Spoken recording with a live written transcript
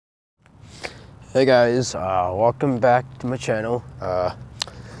Hey guys, welcome back to my channel.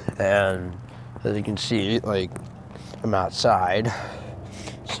 And as you can see, like, I'm outside.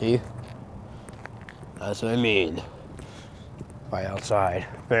 See? That's what I mean by outside.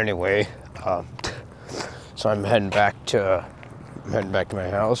 But anyway, so I'm heading back to my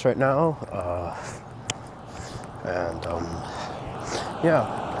house right now. Yeah,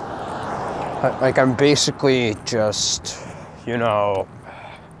 I'm basically just,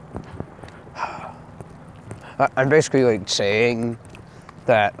 I'm basically like saying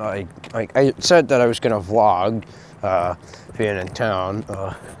that like I said that I was gonna vlog being in town.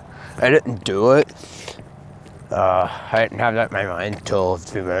 I didn't do it. I didn't have that in my mind until a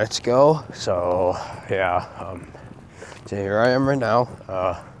few minutes ago. So yeah, so here I am right now.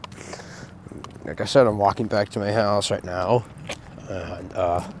 Like I said, I'm walking back to my house right now, and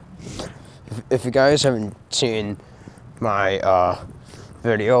if you guys haven't seen my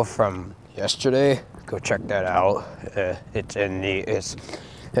video from yesterday, go check that out. It's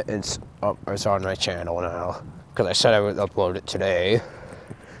on my channel now because I said I would upload it today,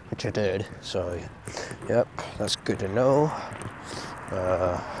 which I did. So, yep, that's good to know.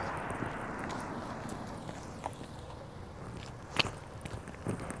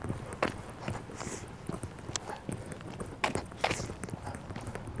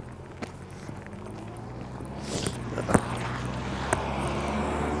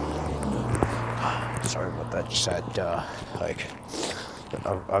 Sorry about that. Just had like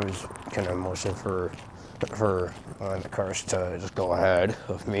I was kind of motioning for the cars to just go ahead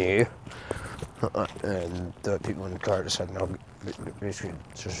of me, and the people in the car just said no. Basically,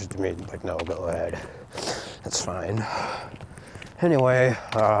 just made like no, go ahead. That's fine. Anyway,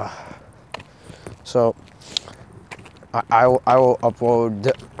 so I will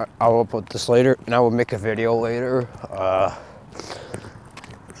upload. I will upload this later, and I will make a video later.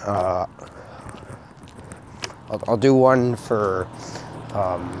 I'll do one for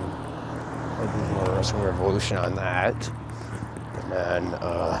I'll do more Wrestling Revolution on that, and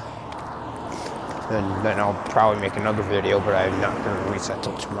then I'll probably make another video, but I'm not gonna release that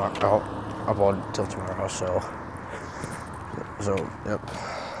till tomorrow. I'll upload it till tomorrow. So yep.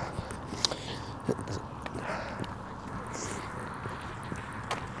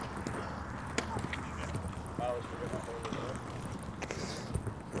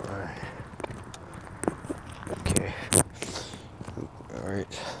 Okay. All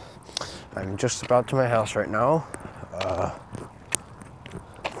right. I'm just about to my house right now.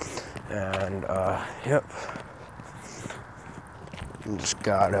 Yep. I just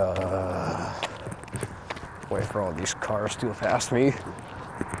gotta wait for all these cars to go past me.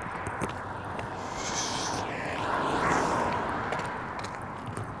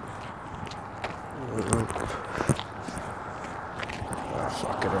 Oh,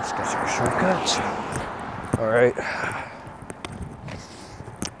 fuck it, let's get some shortcuts. All right.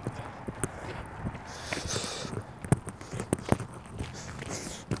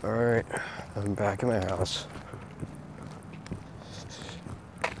 All right, I'm back in my house.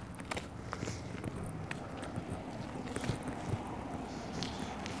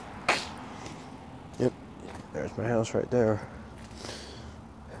 Yep, there's my house right there.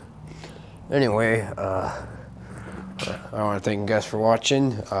 Anyway, I want to thank you guys for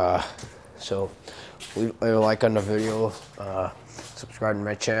watching. So leave a like on the video, subscribe to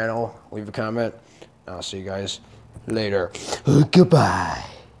my channel, leave a comment. I'll see you guys later. Goodbye.